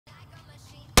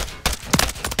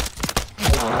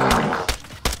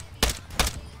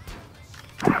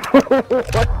What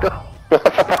the?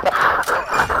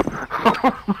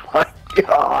 Oh my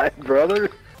god, brother.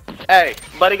 Hey,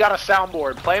 buddy got a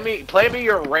soundboard. Play me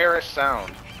your rarest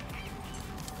sound.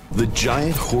 The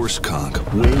giant horse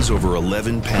cock weighs over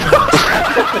 11 pounds.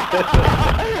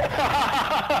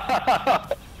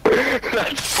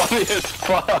 That's funny as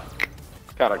fuck.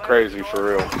 Kinda crazy for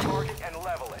real.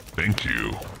 Thank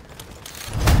you.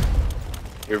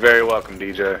 You're very welcome,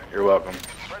 DJ. You're welcome.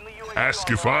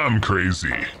 Ask if I'm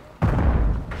crazy.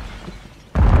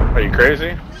 Are you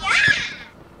crazy?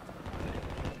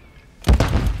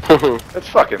 It's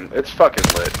fucking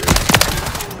lit, dude.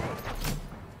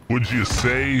 Would you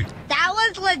say? That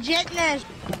was legitness.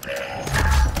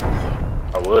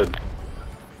 I would.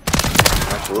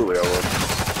 Absolutely, I would.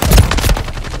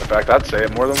 In fact, I'd say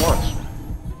it more than once.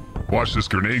 Watch this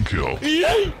grenade kill.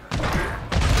 It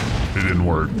didn't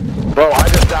work. Bro, I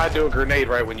just died to a grenade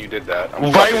right when you did that.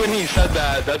 Right when he said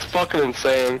that, that's fucking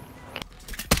insane.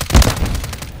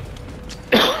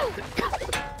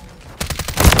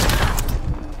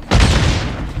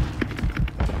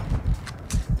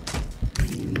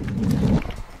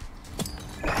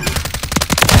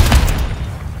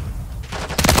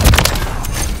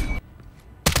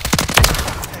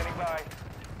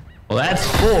 Well, that's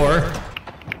 4.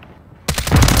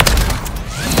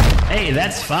 Hey,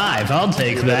 that's 5. I'll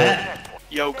take that.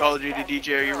 Yo, Call of Duty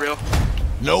DJ, are you real?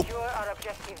 Nope. Do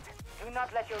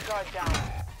not let your guard down.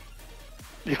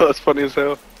 Yo, that's funny as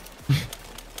hell.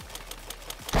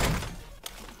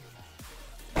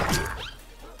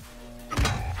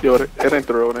 Yo, it ain't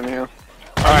the road anyhow.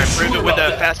 Alright, prove it with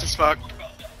the fast as fuck.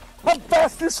 I'm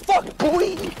fast as fuck,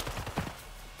 boy!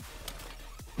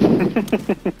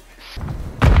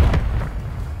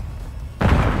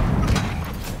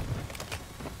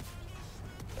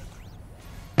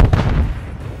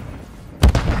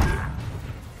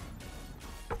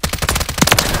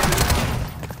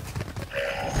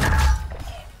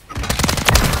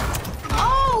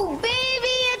 Oh,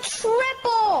 baby, a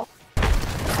triple!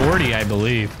 40, I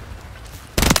believe.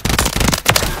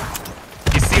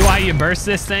 You see why you burst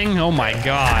this thing? Oh my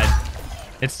god.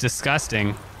 It's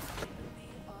disgusting.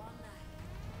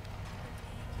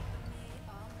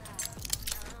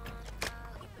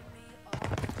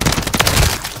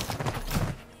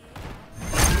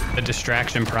 The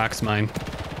distraction procs mine.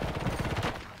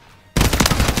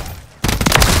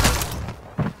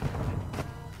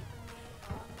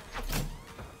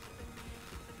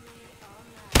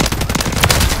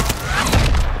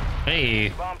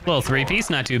 Hey, little 3-piece,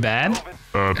 not too bad.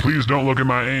 Please don't look at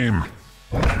my aim.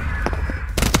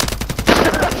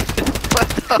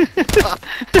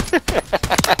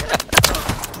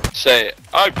 Say,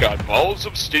 I've got balls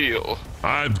of steel.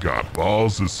 I've got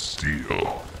balls of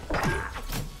steel.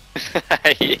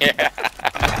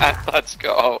 Yeah, let's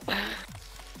go.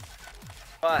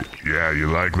 What? Yeah, you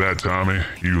like that, Tommy?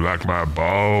 You like my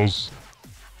balls?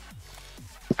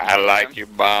 I like your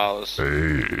balls.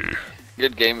 Hey.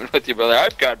 Good gaming with you, brother.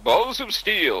 I've got balls of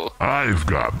steel. I've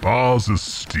got balls of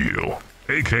steel.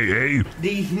 AKA...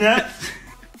 These nuts.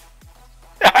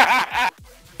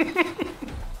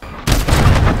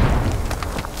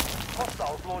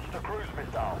 Hostiles launched a cruise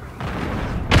missile.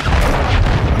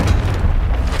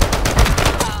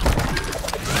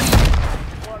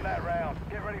 Won that round.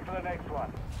 Get ready for the next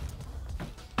one.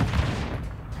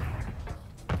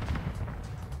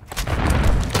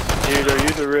 Dude, are you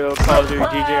the real Call of Duty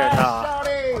DJ or not?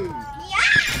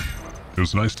 It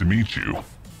was nice to meet you.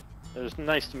 It was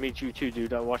nice to meet you too,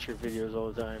 dude. I watch your videos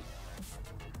all the time.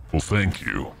 Well, thank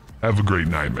you. Have a great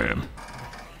night, man.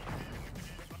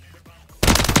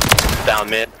 Down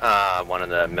mid, one in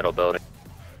the middle building.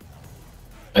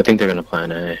 I think they're gonna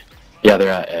plan A. Yeah,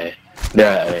 they're at A.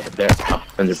 They're at A.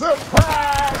 They're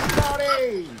Surprise,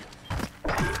 buddy!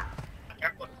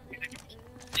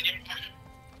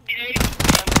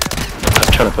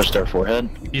 I'm trying to push their forehead.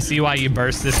 You see why you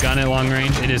burst this gun at long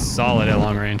range? It is solid at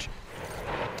long range.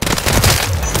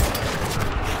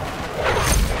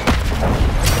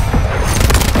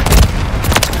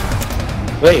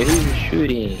 Wait, who's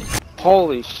shooting?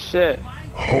 Holy shit.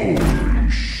 Holy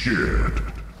shit.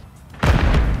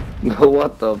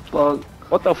 What the fuck?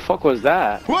 What the fuck was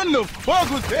that? What the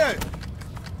fuck was that?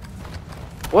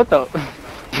 What the?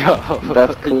 Yo.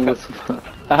 That's clean as fuck.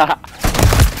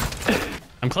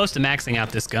 I'm close to maxing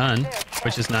out this gun,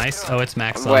 which is nice. Oh, it's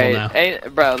max level now.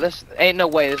 Bro, this ain't no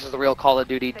way this is the real Call of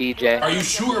Duty DJ. Are you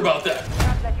sure about that? Do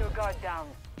not let your guard down.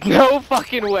 No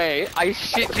fucking way. I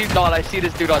shit you not. I see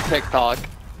this dude on TikTok.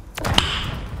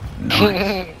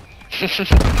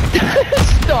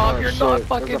 Stop, you're not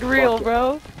fucking real,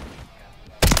 bro.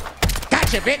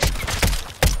 Gotcha, bitch!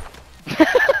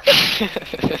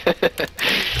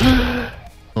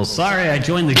 Well, sorry I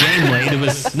joined the game late. It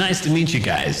was nice to meet you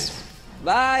guys.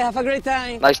 Bye, have a great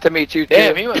time. Nice to meet you too.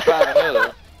 Damn, he went 5-0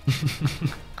 though.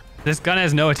 This gun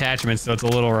has no attachments, so it's a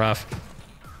little rough.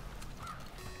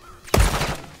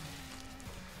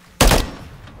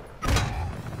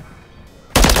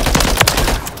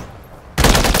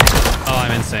 Oh,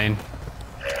 I'm insane.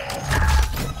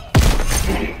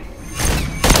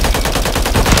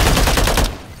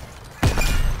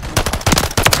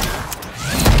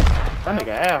 That nigga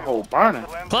asshole burning.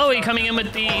 Chloe coming in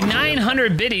with the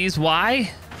 900 biddies.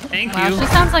 Why? Thank Wow, you. she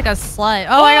sounds like a slut.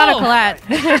 Oh, I got a collat.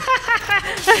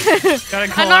 Got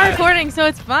a I'm not recording, so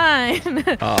it's fine.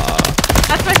 Aw.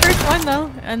 That's my first one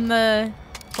though, and the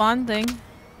spawn thing.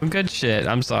 Good shit.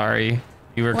 I'm sorry.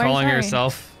 You were Why are you calling sorry?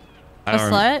 yourself A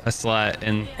slut? A slut,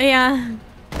 and Yeah.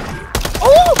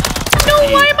 Oh no!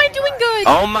 Why am I doing good?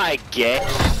 Oh my god.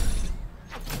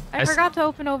 I forgot to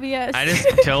open OBS. I just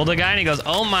killed a guy, and he goes,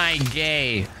 "Oh my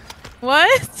gay."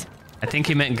 What? I think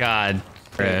he meant God.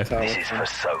 This is for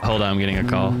so. Hold on, I'm getting a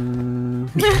call.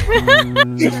 Detonate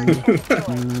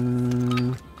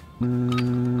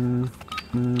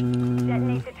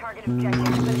the target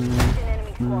objective. An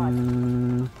enemy squad.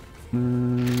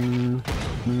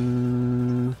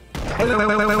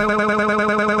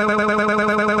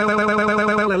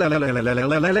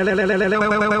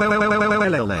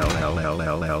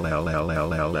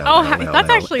 Oh, that's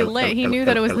actually lit. He knew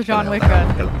that it was the John Wick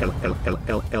gun.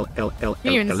 He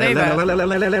didn't even say that. Is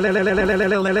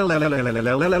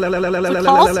the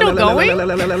call still going?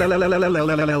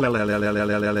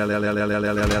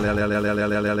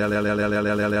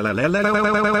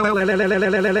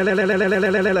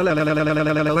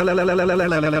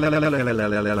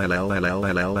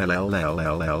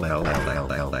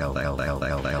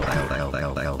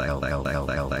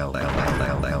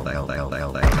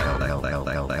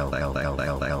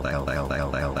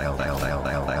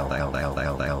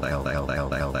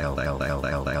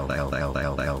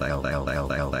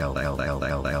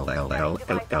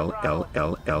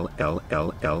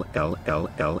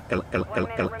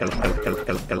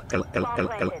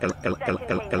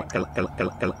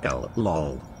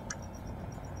 Lol.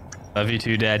 Love you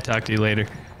too, Dad. Talk to you later.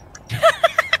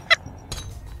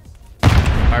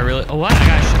 I really. Oh, what?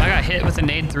 I got hit with a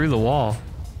nade through the wall.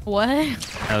 What?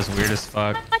 That was weird as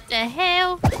fuck. What the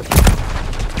hell?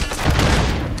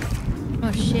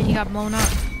 Oh shit, he got blown up.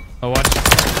 Oh, watch.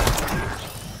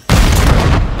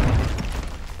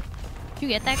 Did you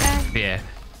get that guy? Yeah.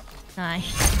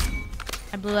 Nice.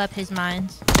 I blew up his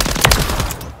mines.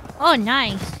 Oh,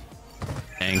 nice.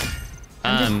 Dang.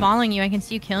 I'm just following you. I can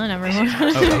see you killing everyone.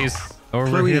 Oh, he's over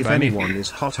Chloe, here if by me. anyone is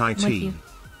hot IT, you.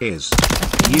 is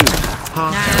you.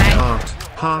 Heart, Nice.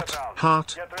 heart,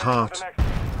 heart, heart.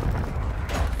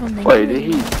 Wait, did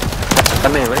he? I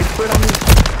mean, right foot on me?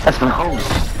 That's my home.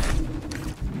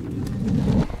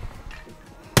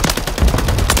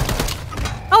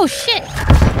 Oh shit!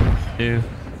 2,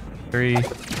 3,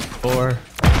 4.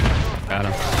 Got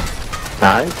him.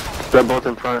 Nice. They're both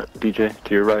in front, DJ,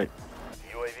 to your right.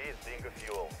 UAV is being good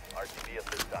fuel. RTB at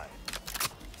this time.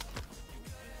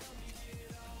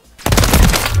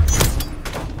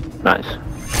 Nice.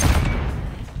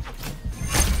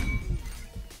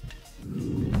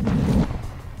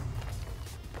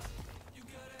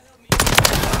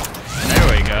 There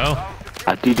we go.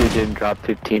 DJ didn't drop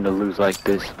 15 to lose like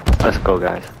this. Let's go,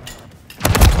 guys.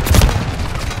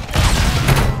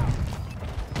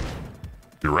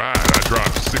 You're right, I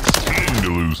dropped 16 to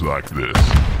lose like this.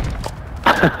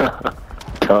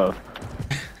 Tough.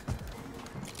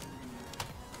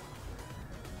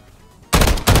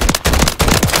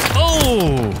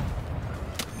 Oh!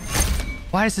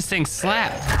 Why does this thing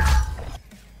slap?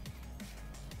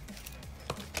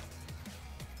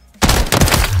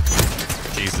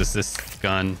 Jesus, this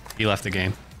gun. He left the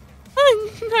game.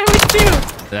 I was too.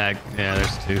 Yeah,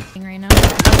 there's 2. Right now.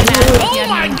 Oh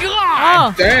my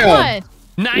god! Oh, what?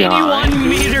 91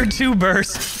 meter 2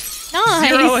 burst. Nice.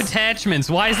 0 attachments.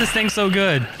 Why is this thing so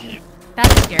good?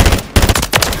 That's scary.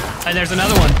 And there's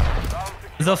another one.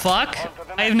 The fuck?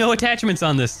 I have no attachments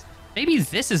on this. Maybe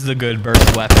this is the good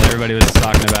burst weapon everybody was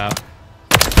talking about.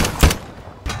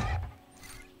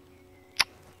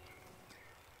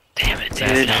 Damn it, dude.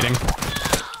 Fascinating.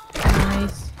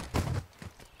 Nice.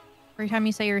 Every time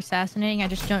you say you're assassinating, I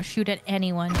just don't shoot at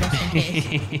anyone just in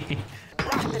case.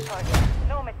 Blast the target.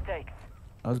 No mistakes.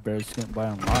 I was barely getting by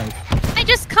on life. I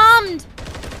just cummed!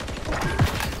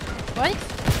 What?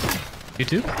 You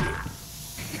too?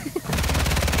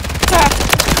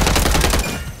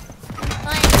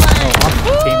 Oh, I'm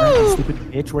gamer, you stupid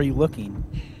bitch. Where are you looking?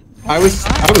 I was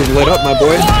lit up, my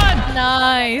boy.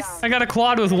 Nice. I got a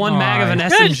quad with one mag of an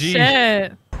Good SMG.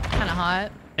 shit. Kind of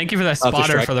hot. Thank you for that That's a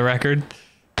spotter strike. for the record.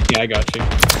 Yeah, I got you.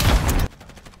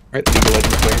 Alright, League of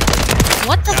Legends player.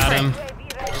 What the Got frick? him.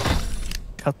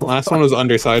 The last one was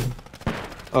underside.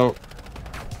 Oh.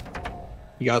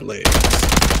 He got laid.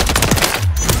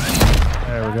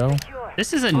 There we go.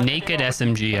 This is a naked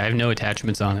SMG. I have no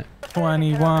attachments on it.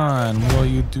 21. Will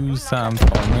you do something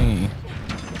for me?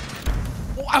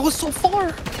 Oh, I was so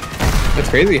far. That's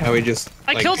crazy how he just.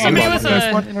 I killed somebody with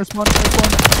a.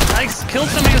 I killed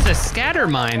somebody with a scatter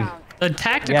mine. The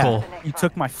tactical. Yeah, you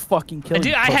took my fucking kill.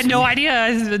 Dude, I had no idea.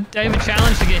 I have a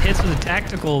challenge to get hits with a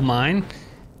tactical mine.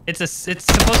 It's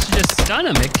supposed to just stun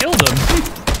him. It killed him.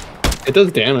 It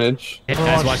does damage. Hey,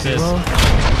 guys, watch this.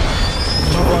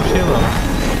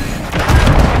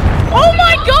 Oh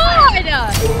my god!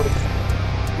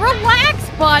 Relax,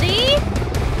 buddy.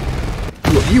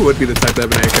 You would be the type to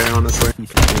have an AK, honestly.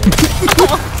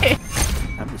 Okay.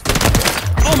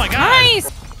 Oh my god! Nice.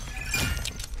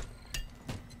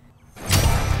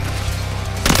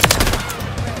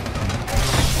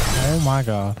 Oh my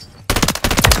god.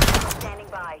 Standing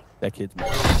by. That kid's.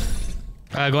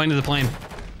 Going to the plane.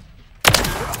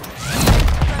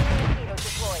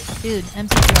 Dude,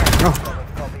 MCR. Oh.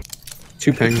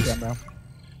 2 pings.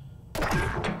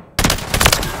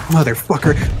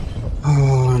 Motherfucker.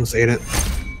 Oh, I almost ate it.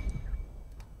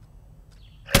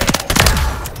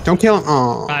 Don't kill him.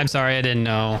 Oh. I'm sorry, I didn't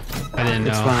know. I didn't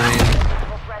know. It's fine.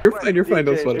 You're fine, you're fine.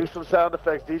 Don't sweat Do it. some sound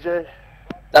effects, DJ.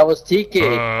 That was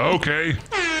TK. Okay.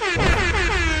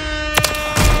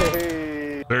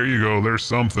 There you go. There's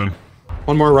something.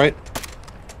 One more right.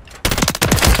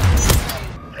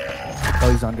 Oh,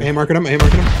 he's under. Hey, marking him. Hey,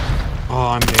 marking him. Oh,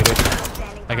 I'm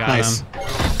nated. I got Nice. him.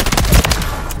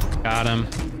 Got him.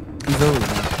 He's over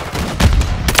now.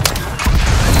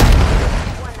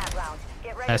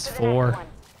 S4.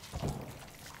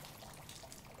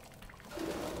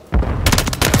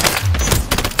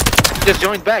 Just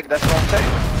joined back, that's what I'm saying.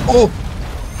 Oh!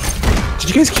 Did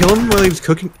you guys kill him while he was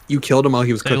cooking? You killed him while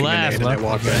he was They cooking left. and I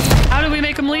walked in. How did we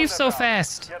make him leave so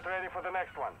fast? Get ready for the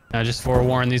next one. Now, just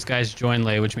forewarn, these guys join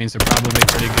late, which means they're probably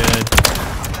pretty good.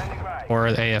 Or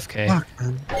AFK. Fuck,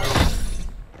 man.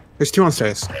 There's 2 on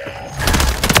stairs.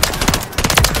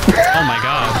 Oh my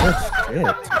god.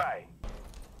 Shit.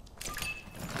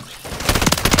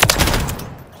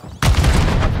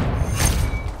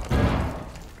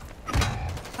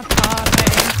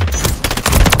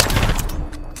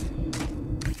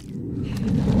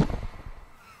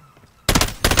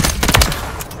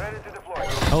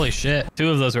 Holy shit. 2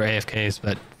 of those were AFKs,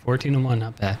 but 14 and 1,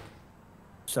 not bad.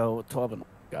 So 12 and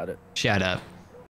got it. Shut up.